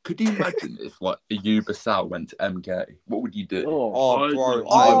 Could you imagine if like Ayew Basal went to MK? What would you do? Bro!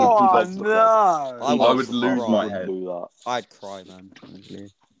 I would lose my head. I'd cry, man.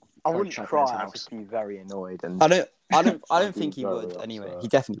 Honestly. I wouldn't cry. I'd just be very annoyed. And I don't think he would. Anyway, he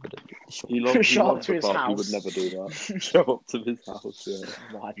definitely wouldn't. He show up to his house. He would never do that. Show up to his house. Yeah.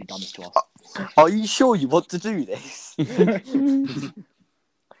 Why have you done this to us? Are you sure you want to do this?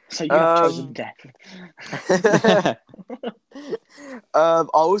 So you have chosen death. I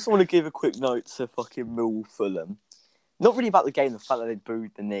also want to give a quick note to fucking Millwall Fulham. Not really about the game, the fact that they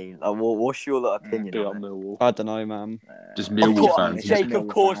booed the knee. Like, what's your opinion on it? I don't know, man. Just Millwall fans. Jake, of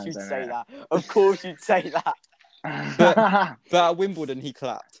course you'd say that. Of course you'd say that. But at Wimbledon, he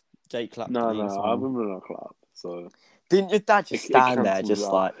clapped. Jake clapped. No, I Wimbledon I clapped. So didn't your dad just stand there,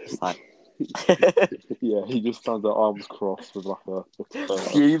 just like? Yeah, he just stands there, arms crossed with like a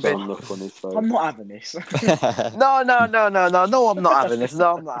look on his face. I'm not having this. No, I'm not having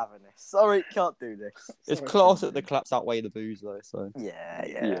this. Sorry, can't do this. It's class that the claps outweigh the boos, though. So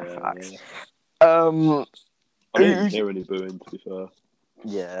yeah, facts. I didn't hear any booing, to be fair.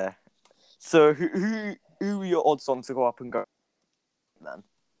 Yeah. So who are your odds on to go up and go, man?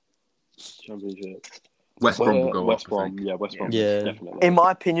 Championship. West Brom will go West up, Brom, yeah, West Brom. Yeah. Definitely. In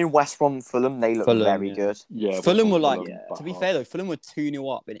my opinion, West Brom, Fulham, they look very good. Yeah, Fulham were like, to be fair though, Fulham were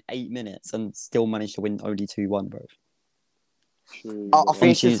 2-0 up in 8 minutes and still managed to win only 2-1, bro. I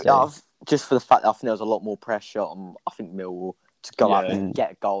think just for the fact that I think there was a lot more pressure on, I think, Millwall to go out and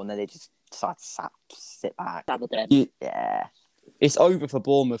get a goal, and then they just decided to sit back. Yeah. It's over for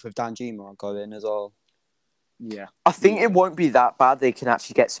Bournemouth with Danjuma going as well. Yeah. I think it won't be that bad. They can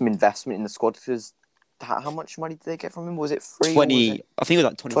actually get some investment in the squad because how much money did they get from him? Was it 3? 20. I think it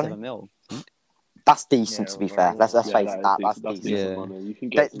was like 27 mil. That's decent, to be fair. Let's face it. That's decent. Yeah. Money.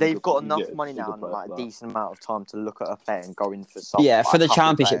 They've got enough money now and like a decent amount of time to look at a player and go in for something. Yeah, for the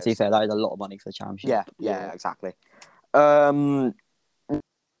championship, to be fair, that is a lot of money for the championship. Yeah, exactly. I'm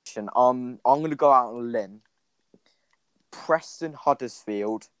going to go out on a limb. Preston,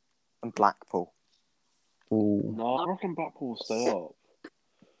 Huddersfield, and Blackpool. Ooh. No, I reckon Blackpool will stay up.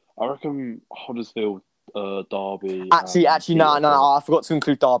 I reckon Huddersfield, Derby. Actually, no. I forgot to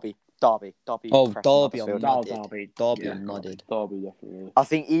include Derby. Derby. Oh, Preston, Derby. Derby, nodded. Derby, definitely. I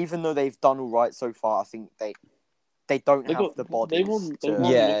think even though they've done all right so far, I think they don't have the bodies.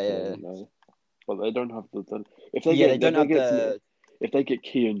 But they don't have the. If they get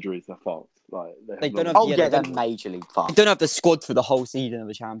key injuries, they're fucked. Like they're majorly fucked. They don't have the squad for the whole season of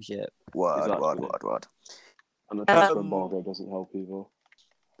the championship. Word. And the transfer embargo doesn't help either.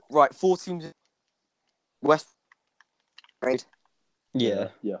 Right, 4 teams. West. Right. Yeah.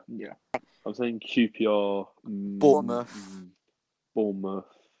 I'm saying QPR. Bournemouth.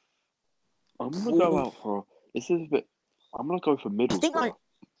 I'm gonna go out for. This is a bit. I'm gonna go for Middlesbrough.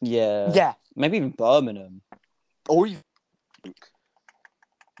 Yeah. Maybe even Birmingham. Or even.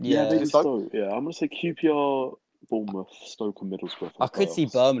 Maybe Stoke. Yeah, I'm gonna say QPR, Bournemouth, Stoke, and Middlesbrough. I could see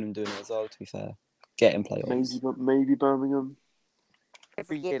Birmingham doing it as well. To be fair, getting playoffs. Maybe Birmingham.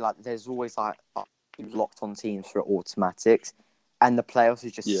 Every year, like there's always like locked on teams for automatics, and the playoffs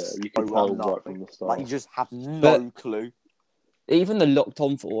is just you can tell right from the start. Like you just have no clue. Even the locked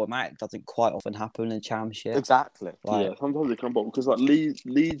on for automatic doesn't quite often happen in the championship. Exactly. Sometimes they come bottom because like Leeds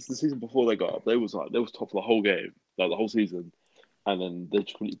the season before they got up, they was top of the whole game, like the whole season. And then they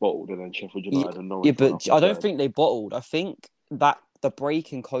just completely bottled, and then Sheffield United and Norwich. Yeah, but I don't think they bottled. I think that the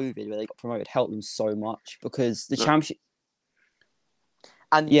break in COVID where they got promoted helped them so much because the championship.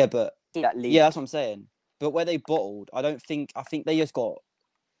 And that's what I'm saying. But where they bottled, I think they just got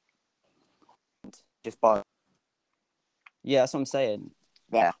by. Yeah, that's what I'm saying.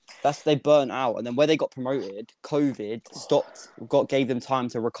 Yeah, they burnt out, and then where they got promoted, COVID gave them time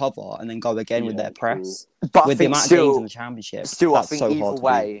to recover and then go again with their press. But with the amount of games in the championship, I think either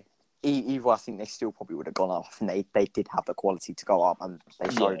way, I think they still probably would have gone up. I think they did have the quality to go up, and they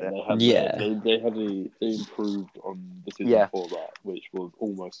showed it. They improved on the season before that, which was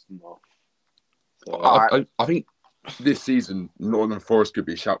almost enough. So, I think this season Nottingham Forest could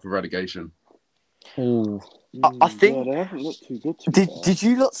be a shout for relegation. Ooh. I think they haven't looked too good. Did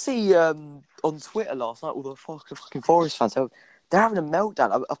you not see on Twitter last night all the fucking Forest fans? They're having a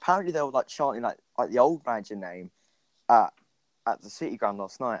meltdown. Apparently they were like chanting like the old manager name at the City ground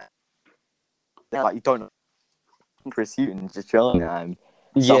last night. They're like, you don't know Chris Hughton just chanting at him.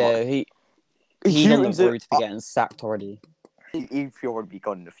 He's on the road to be getting sacked already. He'll probably be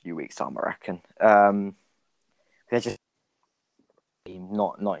gone in a few weeks' time, I reckon. They're just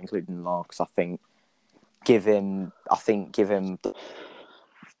not including Larks. I think give him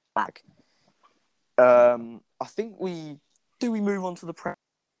back. I think we move on to the Prem.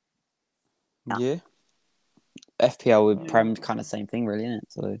 Yeah. FPL with Prem kind of same thing, really, isn't it?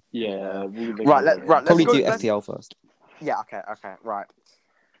 So right. Probably do FPL first. Yeah. Okay. Right.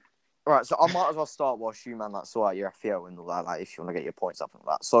 So I might as well start whilst you sort out your FPL and all that. Like, if you want to get your points up and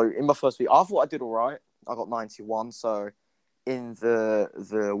all that. So in my first week, I thought I did all right. I got 91. So in the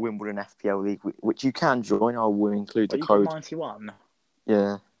Wimbledon FPL league, which you can join, I will include the code. 91.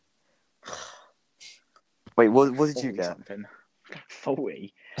 Yeah. Wait, what did you get?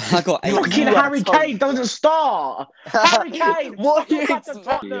 40. I got 8. Fucking Harry Kane doesn't start. Harry Kane. What are you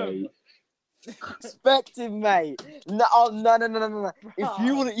Tottenham? expecting, mate? No. If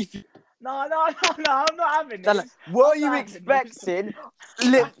you want to, No, I'm not having this. Were you expecting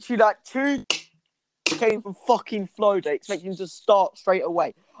literally like 2 came from fucking Florida, expecting him to start straight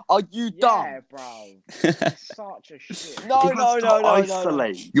away? Are you dumb? Yeah, bro. It's such a shit. No.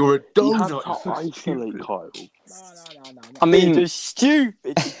 Isolate. You're a You have donut. to isolate Kyle. No. I mean, you're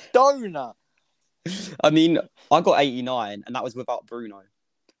stupid donut. I mean, I got 89, and that was without Bruno.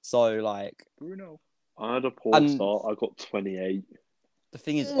 So, like, Bruno. I had a poor start. I got 28. The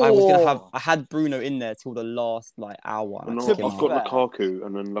thing is, I had Bruno in there till the last like hour. I've got Lukaku,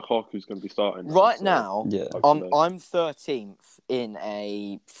 and then Lukaku's going to be starting. Now, I'm 13th in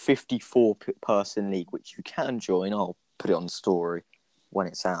a 54-person league, which you can join. I'll put it on the story when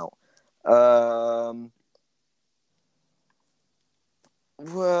it's out.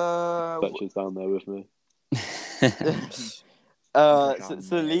 Fletcher's down there with me. So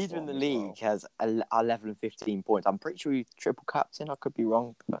the leader in the league has 11 and 15 points. I'm pretty sure he's triple captain. I could be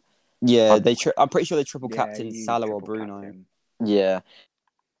wrong. But yeah, I'm pretty sure they triple captain Salah or Bruno. Captain. Yeah.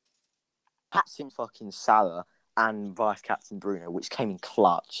 Captain fucking Salah and vice captain Bruno, which came in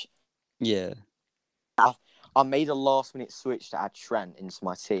clutch. Yeah. I made a last minute switch to add Trent into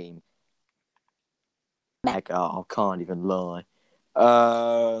my team. Mega, I can't even lie.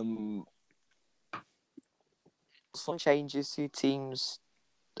 Some changes to your team's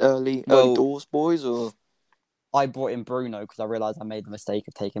early doors, boys, or I brought in Bruno because I realised I made the mistake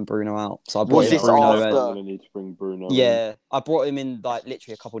of taking Bruno out. So I Was brought in this Bruno. after? I'm going to need to bring Bruno. Yeah, I brought him in like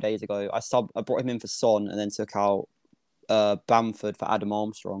literally a couple of days ago. I brought him in for Son and then took out Bamford for Adam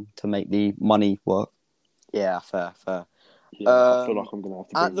Armstrong to make the money work. Yeah, fair. Yeah, I feel like I'm going to have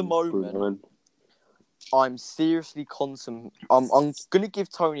to bring at the moment, Bruno in. I'm seriously I'm going to give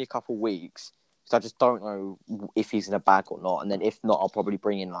Tony a couple of weeks. I just don't know if he's in a bag or not. And then if not, I'll probably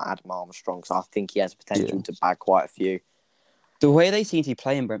bring in like Adam Armstrong because I think he has potential to bag quite a few. The way they seem to be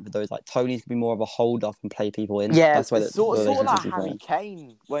playing Brentford, though, is like Tony's going to be more of a hold-up and play people in. Yeah, that's where sort of like Harry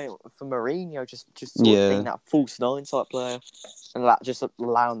Kane for Mourinho, just sort of being that false 9 type player and that just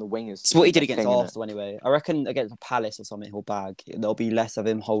allowing the wingers. It's what he did against Arsenal anyway. I reckon against a Palace or something, he'll bag. There'll be less of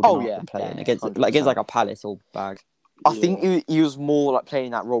him holding up and playing. Against like a Palace, he'll bag. I think he was more like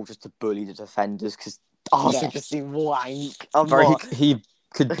playing that role just to bully the defenders because Arsenal just seemed wank. He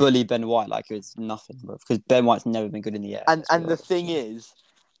could bully Ben White like it was nothing, bro. Because Ben White's never been good in the air. And the thing is,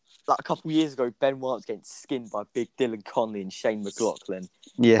 like a couple of years ago, Ben White was getting skinned by Big Dylan Conley and Shane McLaughlin.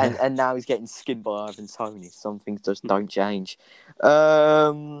 Yeah. And now he's getting skinned by Ivan Toney. Some things just don't change.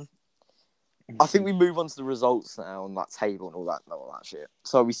 I think we move on to the results now on that table and all that shit.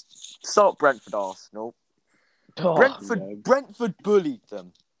 So we start Brentford Arsenal. Brentford bullied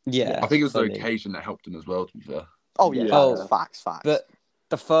them. Yeah. I think it was the occasion that helped them as well, to be fair. Oh, yeah. Facts. But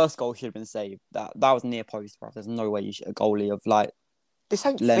the first goal should have been saved. That was near post, bro. There's no way you should a goalie of like this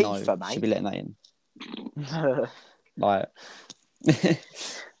ain't Leno FIFA, mate. Should be letting that in. Like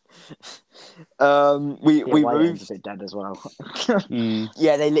we moved a bit dead as well.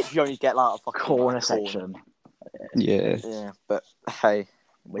 Yeah, they literally only get like a fucking corner section. Yeah, but hey,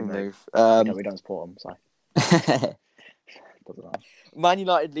 we move. We don't support them, so doesn't matter. Man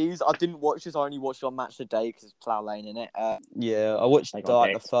United leaves. I didn't watch this. I only watched it on Match of the Day because it's Plough Lane in it. Yeah, I watched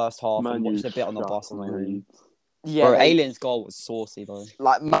the first half and watched a bit on the bus. Yeah, bro, Alien's goal was saucy though.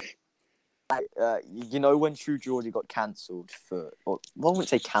 Like, you know when True Geordie got cancelled I wouldn't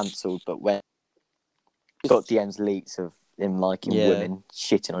say cancelled, but when he got DMs leaks of him liking women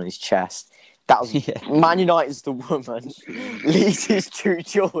shitting on his chest. That was Man United's the woman. Leeds is True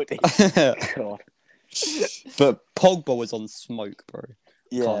Geordie. God. But Pogba was on smoke, bro.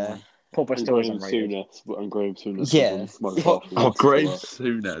 Yeah. Pogba still isn't rated. And Graham Souness. Yeah. Graham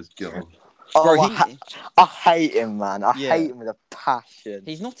Souness, God. I hate him, man. I hate him with a passion.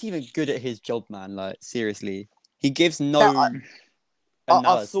 He's not even good at his job, man. Like, seriously. He gives no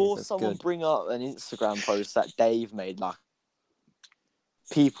I saw someone bring up an Instagram post that Dave made. Like,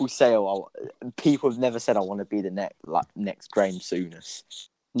 people say, people have never said I want to be the next Graham Souness.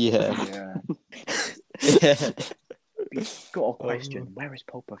 Yeah. Got a question. Where is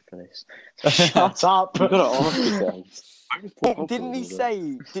Pogba for this? Shut up. You've got to ask yourself. Didn't he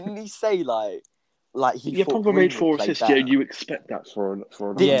say like he Pogba made 4 assists. Yeah, you expect that for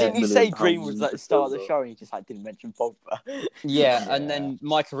Didn't he say Green was at the start of the show and he just didn't mention Pogba? Yeah, and then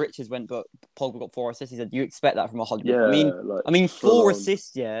Micah Richards went, but Pogba got 4 assists. He said, you expect that from a Hollywood. Yeah, I mean 4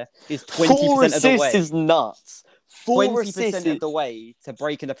 assists, is 20% of the way. 4 assists is nuts. 20% of the way to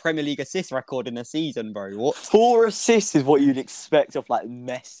breaking the Premier League assist record in a season, bro. What? 4 assists is what you'd expect of like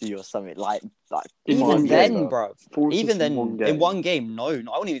Messi or something. Like even then, bro. Even then, in one game, no, I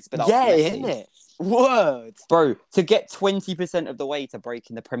wouldn't even expect that. Yeah, Messi. isn't it? Word, bro. To get 20% of the way to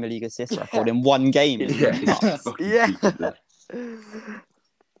breaking the Premier League assist record in one game. Yeah.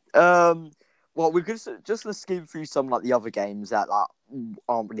 Well, we're just gonna skim through some like the other games that like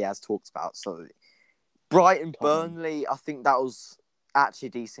aren't really as talked about. So, Brighton Burnley, I think that was actually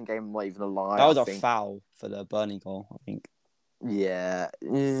a decent game. I'm not even a lie. That was a foul for the Burnley goal, I think. Yeah.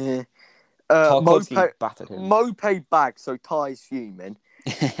 Tarkowski battered him. Mope bag, so Ty's fuming.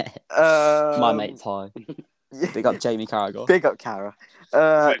 My mate Ty. Big up Jamie Carragher. Big up Cara.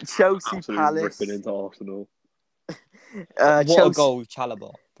 Chelsea Palace. Ripping into Arsenal. What a goal,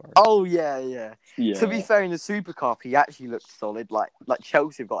 Chalobah, bro. Oh yeah. To be fair, in the Super Cup, he actually looked solid. Like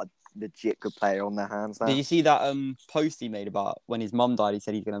Chelsea have got a legit good player on their hands now. Did you see that post he made about when his mum died? He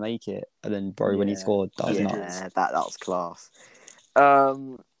said he's gonna make it, and then when he scored, that was nuts. Yeah, that was class.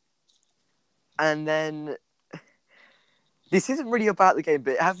 And then this isn't really about the game,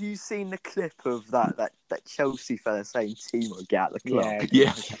 but have you seen the clip of that Chelsea fella saying Timo, get out of the club?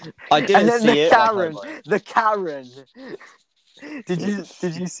 Yeah. I didn't and then see the Karen.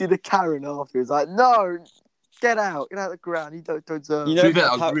 Did you see the Karen afterwards? Like, no, get out of the ground. You don't deserve. You know,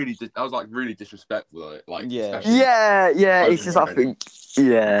 that was really disrespectful. Like yeah. It's just I think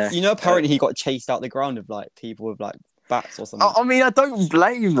You know, apparently he got chased out the ground of like people with like bats or something. I mean, I don't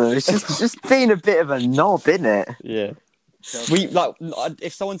blame him. It's just being a bit of a knob, isn't it? Yeah. We like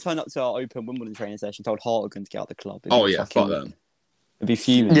if someone turned up to our open Wimbledon training session, told Hartigan to get out of the club. Fuck them. It'd be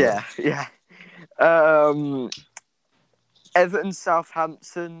fuming. Yeah. Everton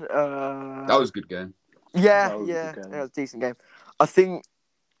Southampton. That was a good game. Yeah, it was a decent game. I think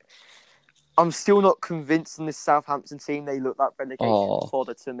I'm still not convinced on this Southampton team. They look like relegation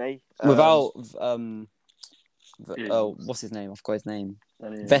fodder to me. Without what's his name? I forgot his name.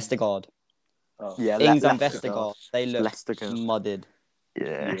 Vestergaard. Yeah, Ings and Vestergaard. They look mudded.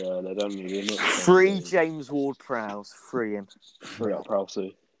 Yeah, they don't really look. Free James Ward-Prowse. Free him. Free up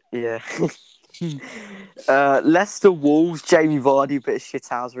Prowse. Yeah. Leicester Wolves. Jamie Vardy, bit of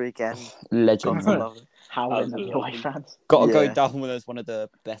shithousery again. Legend. Howling at the away fans. Got to go down as one of the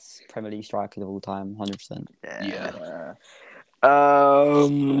best Premier League strikers of all time. 100%. Yeah.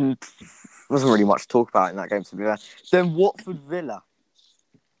 Wasn't really much to talk about in that game, to be fair. Then Watford Villa.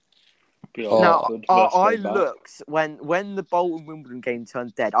 Now, I looked when the Bolton Wimbledon game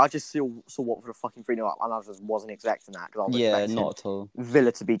turned dead. I just saw Watford fucking 3-0 up, and I just wasn't expecting that because I was expecting not at all.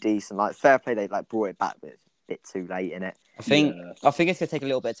 Villa to be decent. Like fair play, they like brought it back, but it's a bit too late in it. I think it's gonna take a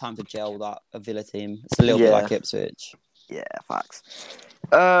little bit of time to gel that Villa team. It's a little bit like Ipswich. Yeah, facts.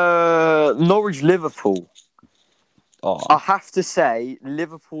 Norwich Liverpool. I have to say,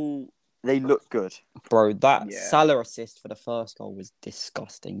 Liverpool. They look good. Bro, that Salah assist for the first goal was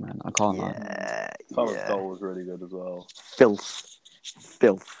disgusting, man. I can't lie. Salah's goal was really good as well. Filth.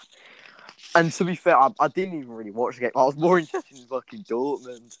 And to be fair, I didn't even really watch the game. I was more interested in fucking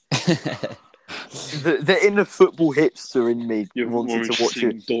Dortmund. the inner football hipster in me wanted to watch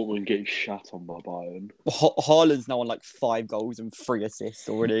it. Dortmund getting shat on by Bayern. Haaland's now on like 5 goals and 3 assists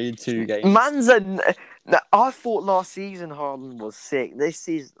already in 2 games. I thought last season Haaland was sick. This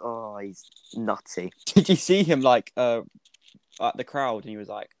season, he's nutty. Did you see him like at the crowd and he was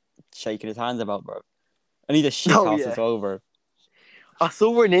like shaking his hands about, bro? And he's a shit house as well, bro. I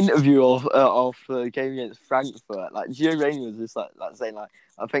saw an interview of the game against Frankfurt. Like Gio Reyna was just like saying like,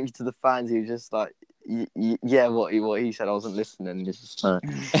 "I thank you to the fans." He was just like, "Yeah, what he said, I wasn't listening." Just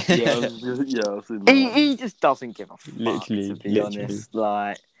he just doesn't give a fuck. To be honest,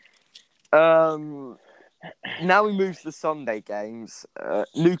 like, now we move to the Sunday games.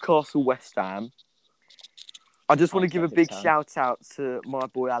 Newcastle West Ham. I just want to give a big shout out to my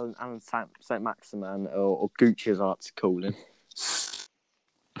boy Alan St. Maximan, or Gucci as I like to call him.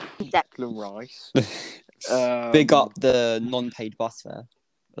 Declan Rice. Big up the non-paid bus fare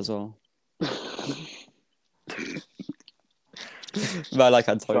as well. But like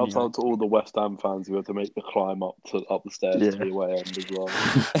Antonio. Shout out to all the West Ham fans who had to make the climb up the stairs to the away end as well.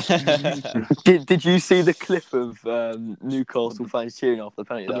 Did you see the clip of Newcastle fans cheering off the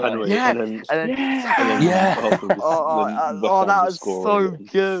penalty? Yeah. Oh, that was so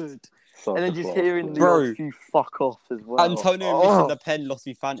good. And then just hearing the few fuck off as well. Antonio missing the pen lost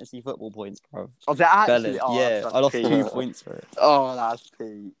me fantasy football points, bro. Oh, that actually? I lost 2 points for it. Oh, that's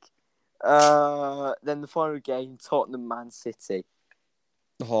peak. Then the final game, Tottenham Man City.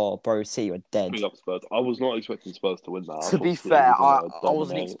 Oh, bro, City were dead. Big up Spurs. I was not expecting Spurs to win that. To be fair, I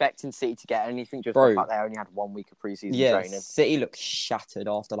wasn't expecting City to get anything just for the fact they only had 1 week of pre-season training. City looked shattered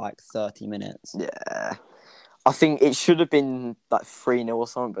after like 30 minutes. Yeah. I think it should have been like 3-0 or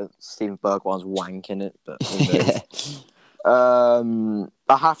something, but Steven Bergwijn's wanking it. But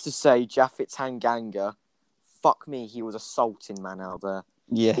I have to say, Japhet Tanganga, fuck me, he was assaulting man out there.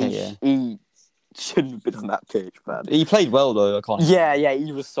 He shouldn't have been on that pitch, man. He played well though. I can't. Yeah,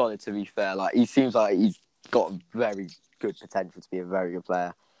 he was solid. To be fair, like he seems like he's got very good potential to be a very good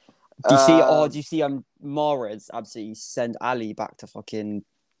player. Do you see Mahrez absolutely send Ali back to fucking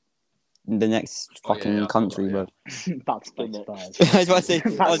the next fucking country, bro? That's Spurs.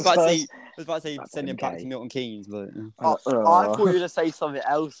 I was about to say send him back to Milton Keynes, but I thought you were gonna say something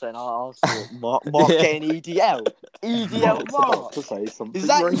else, and I asked Mark getting EDL. EDL Mark. To say something. Is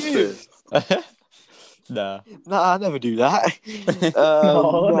that you? Nah, I never do that.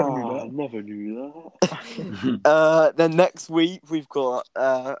 I never knew that. Then next week we've got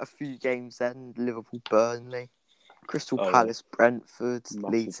a few games. Then Liverpool, Burnley, Crystal Palace, Brentford,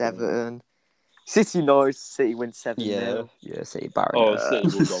 Leeds, Everton, City, Norwich. City wins 7-0. Yeah, City Barry. City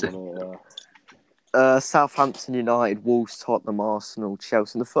will dominate. Southampton United, Wolves, Tottenham, Arsenal,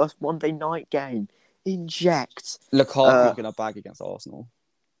 Chelsea. The first Monday night game. Inject. Lukaku's gonna bag against Arsenal.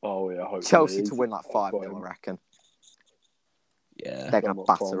 Oh yeah, hopefully. Chelsea to win like 5-0, I reckon. Yeah, they're gonna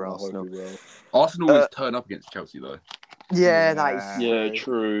batter Arsenal. Arsenal always turn up against Chelsea though. Yeah, that is. Yeah,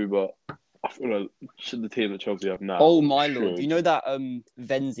 true, but I feel like should the team that Chelsea have now. Oh my lord! You know that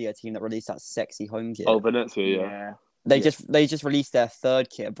Venezia team that released that sexy home kit? Oh, Venezia, yeah. They just released their third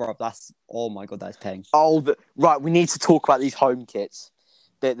kit, bro. That's my god, that's paying. Right. We need to talk about these home kits.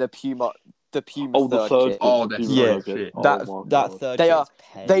 The Puma. The Puma third kit. Oh, that's shit. That third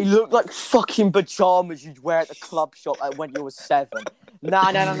kit. They look like fucking pajamas you'd wear at the club shop when you were 7. Nah.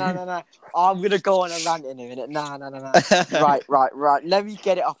 I'm gonna go on a rant in a minute. Nah. Right. Let me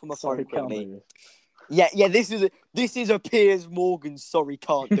get it up on my phone quickly. Yeah. This is a Piers Morgan. Sorry,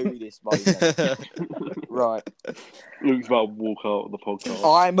 can't do this moment. Right. Luke's about to walk out of the podcast.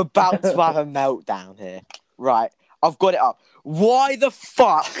 I'm about to have a meltdown here. Right. I've got it up. Why the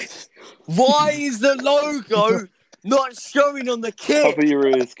fuck? Why is the logo not showing on the kit? Cover your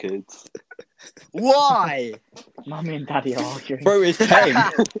ears, kids. Why? Mummy and Daddy are arguing. Bro, it's paying.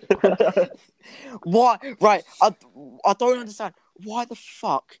 Why? Right. I don't understand. Why the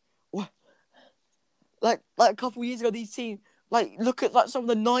fuck? What? Like a couple of years ago, these teams. Like, look at like some of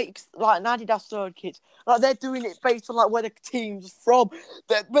the Nike, like Adidas third kits. Like, they're doing it based on like where the team's from.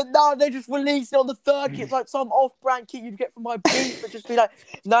 But now they just release it on the third kit, like some off-brand kit you'd get from my beef. But just be like,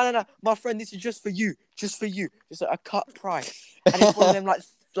 no, my friend, this is just for you, just like a cut price. And it's one of them like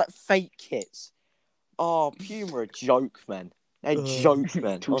fake kits. Oh, Puma are a joke, man. They're joke,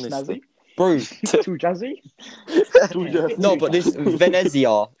 man. Honestly, bro, too jazzy. No, but this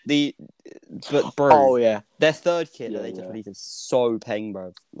Venezia, but bro, oh yeah, their third kit that they just released is so paying,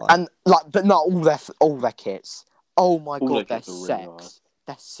 bro. But not all their kits. Oh my god, they're sex. Really nice.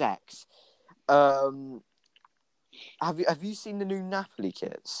 They're sex. Have you seen the new Napoli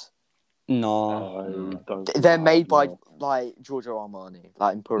kits? No, they're made by like Giorgio Armani,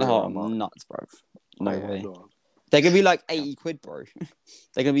 like Emporio Armani. Nuts, bro. No way. God. They're gonna be like £80, bro.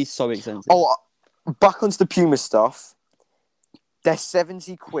 They're gonna be so expensive. Oh, back onto the Puma stuff. They're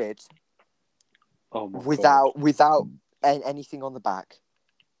 £70. Oh my without anything on the back.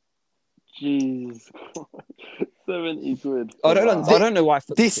 Jeez, £70. I don't know why.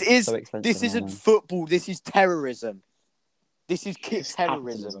 This isn't football. This is terrorism. This is kit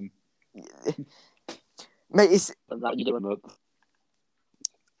terrorism. Mate, it's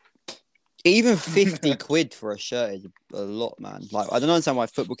even £50 for a shirt is a lot, man. Like, I don't understand why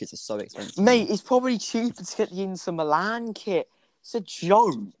football kits are so expensive. Mate, it's probably cheaper to get the Inter Milan kit. It's a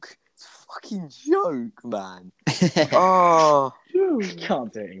joke. It's a fucking joke, man. Oh,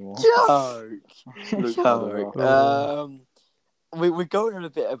 can't do it anymore. Joke. We're going on a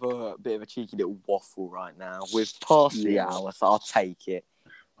bit of a cheeky little waffle right now. We've passed the hour, so I'll take it.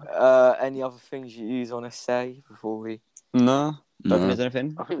 Any other things you want to say before we? No. Don't think there's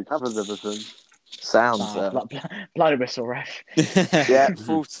anything. I think we covered everything. Sounds bloody whistle, ref. Yeah,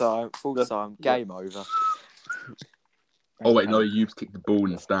 full time. Game over. Oh wait, no, you've kicked the ball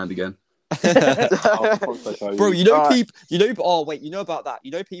in the stand again. Bro, you know people. Oh wait, you know about that? You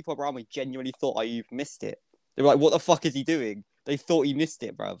know people around me genuinely thought Ayub missed it. They were like, "What the fuck is he doing?" They thought he missed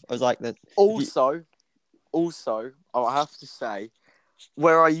it, bruv. I was like, Also, I have to say,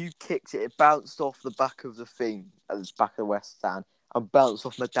 where Ayub kicked it, it bounced off the back of the thing at the back of the West Stand and bounced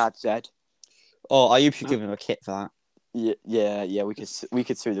off my dad's head. Oh, Ayub should give him a kit for that. Yeah. We could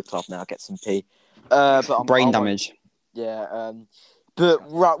sue the club now. Get some pee. But brain damage. Yeah. But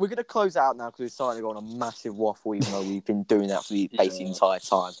right, we're gonna close out now because we're starting to go on a massive waffle, even though we've been doing that for the entire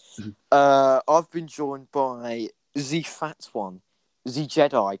time. I've been joined by the Fat One, the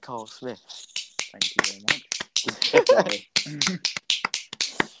Jedi, Carl Smith. Thank you very much.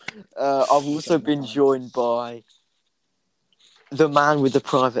 I've also been joined by the man with the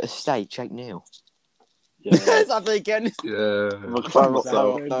private estate, Jake Neal. Yeah. It's happening again. Yeah.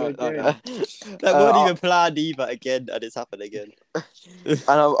 That wasn't even planned either again, and it's happened again. And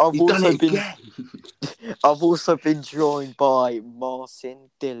I've also been joined by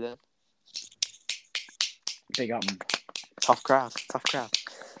Martin Dillon. Big up. Tough crowd.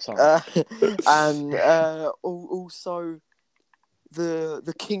 Sorry. And also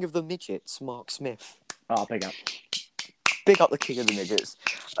the king of the midgets, Mark Smith. Oh, big up. Big up the king of the midgets.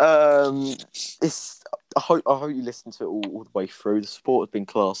 I hope you listened to it all the way through. The support has been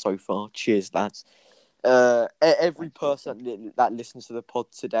class so far. Cheers, lads. Every person that listens to the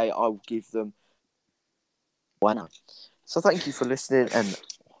pod today, I will give them one. So thank you for listening and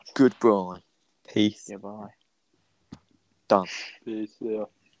goodbye. Peace. Goodbye. Done. Peace. Yeah.